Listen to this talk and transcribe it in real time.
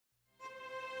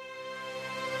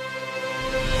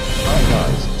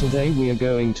Today we are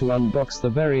going to unbox the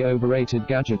very overrated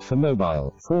gadget for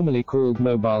mobile, formerly called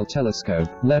mobile telescope.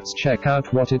 Let's check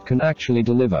out what it can actually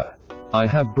deliver. I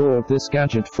have bought this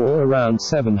gadget for around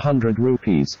 700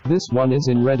 rupees. This one is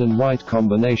in red and white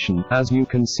combination. As you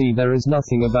can see, there is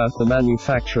nothing about the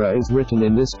manufacturer is written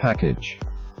in this package.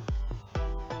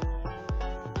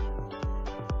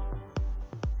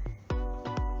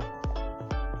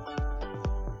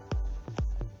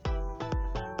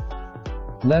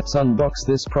 Let's unbox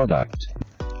this product.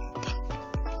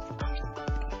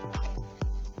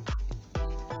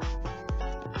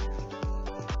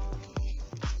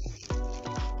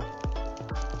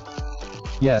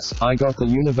 Yes, I got the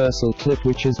universal clip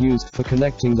which is used for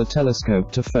connecting the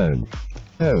telescope to phone.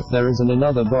 Oh, there is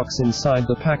another box inside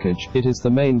the package. It is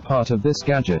the main part of this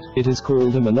gadget. It is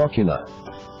called a monocular.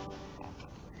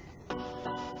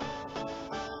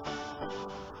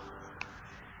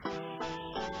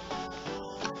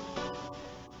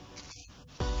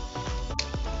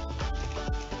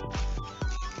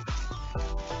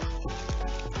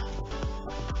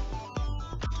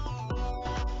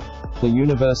 The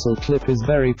universal clip is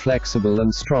very flexible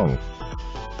and strong.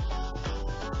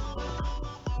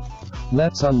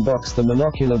 Let's unbox the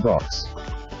monocular box.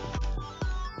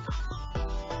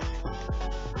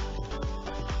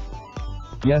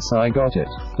 Yes, I got it.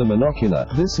 The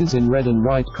monocular. This is in red and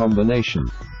white combination.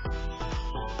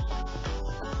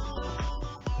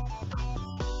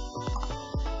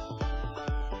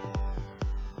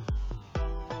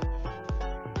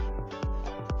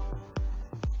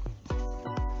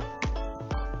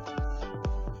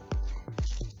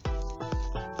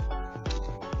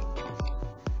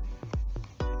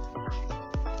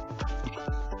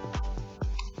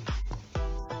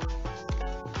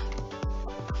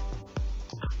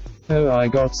 Oh, I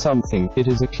got something. It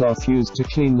is a cloth used to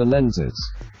clean the lenses.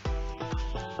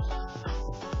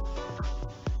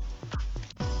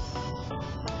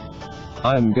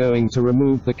 I am going to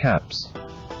remove the caps.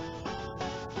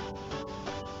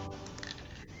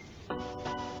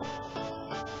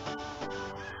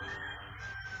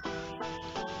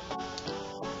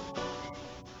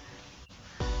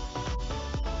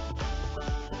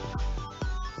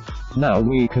 Now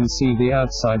we can see the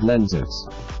outside lenses.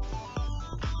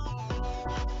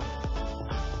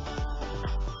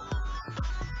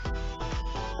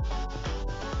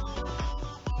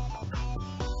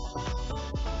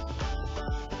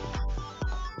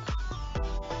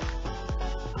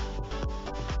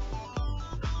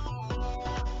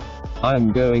 I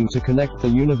am going to connect the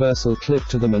universal clip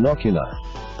to the monocular.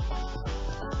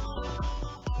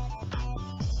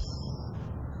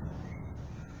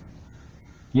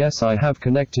 Yes, I have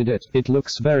connected it. It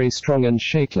looks very strong and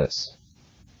shakeless.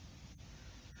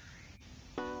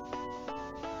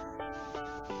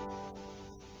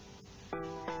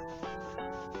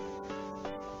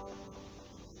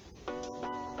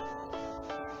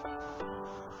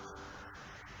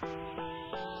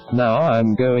 Now I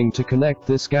am going to connect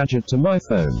this gadget to my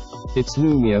phone. It's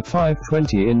Lumia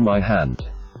 520 in my hand.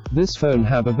 This phone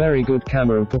have a very good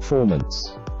camera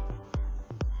performance.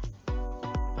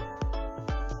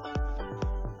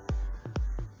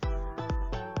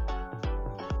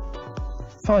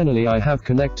 Finally, I have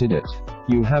connected it.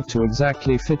 You have to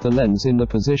exactly fit the lens in the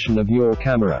position of your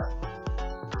camera.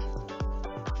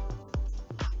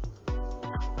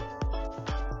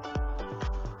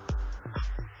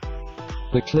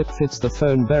 The clip fits the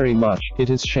phone very much. It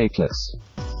is shakeless.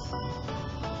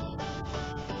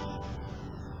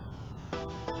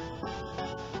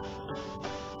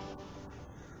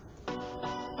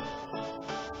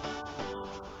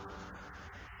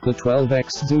 The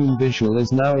 12x zoom visual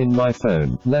is now in my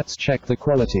phone. Let's check the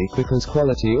quality, because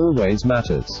quality always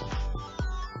matters.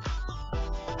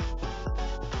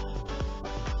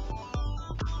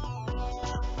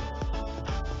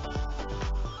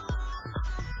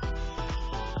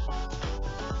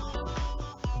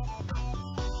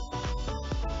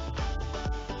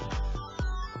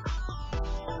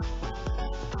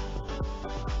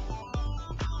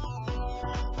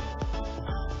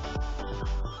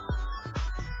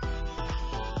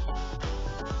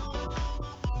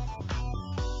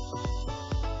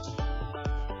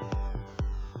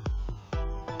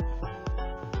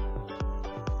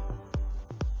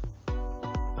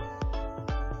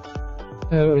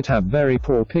 Oh, it have very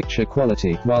poor picture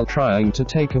quality. While trying to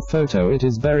take a photo, it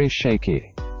is very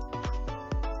shaky.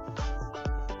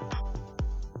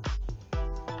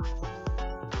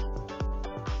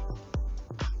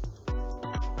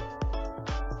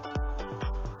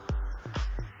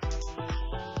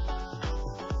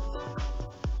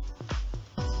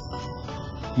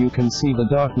 You can see the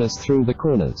darkness through the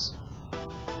corners.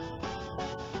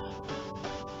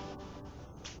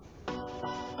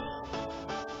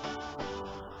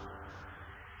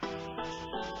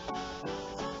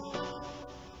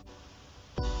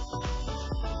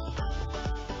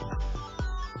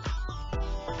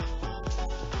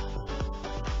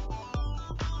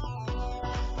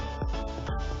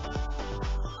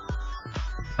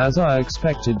 As I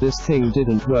expected, this thing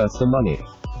didn't worth the money.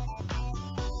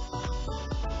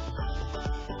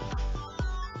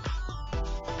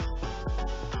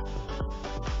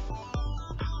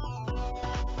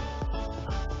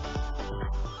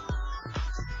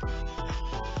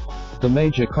 The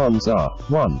major cons are: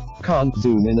 1. Can't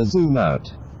zoom in or zoom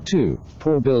out. 2.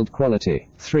 Poor build quality.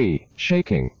 3.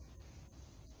 Shaking.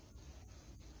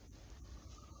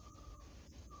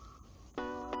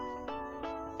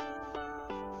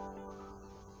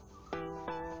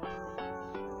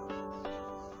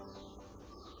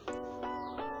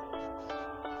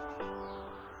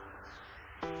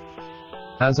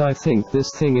 As I think this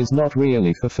thing is not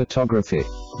really for photography.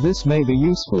 This may be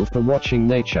useful for watching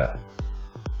nature.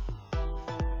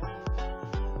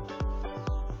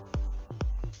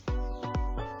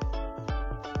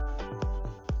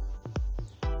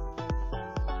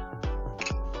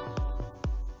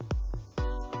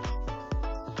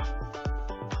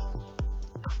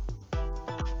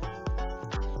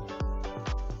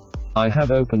 I have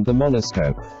opened the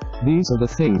monoscope. These are the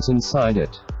things inside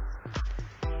it.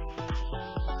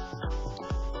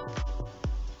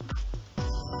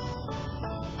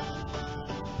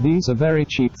 These are very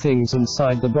cheap things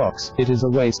inside the box. It is a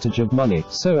wastage of money,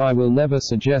 so I will never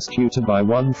suggest you to buy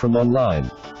one from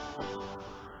online.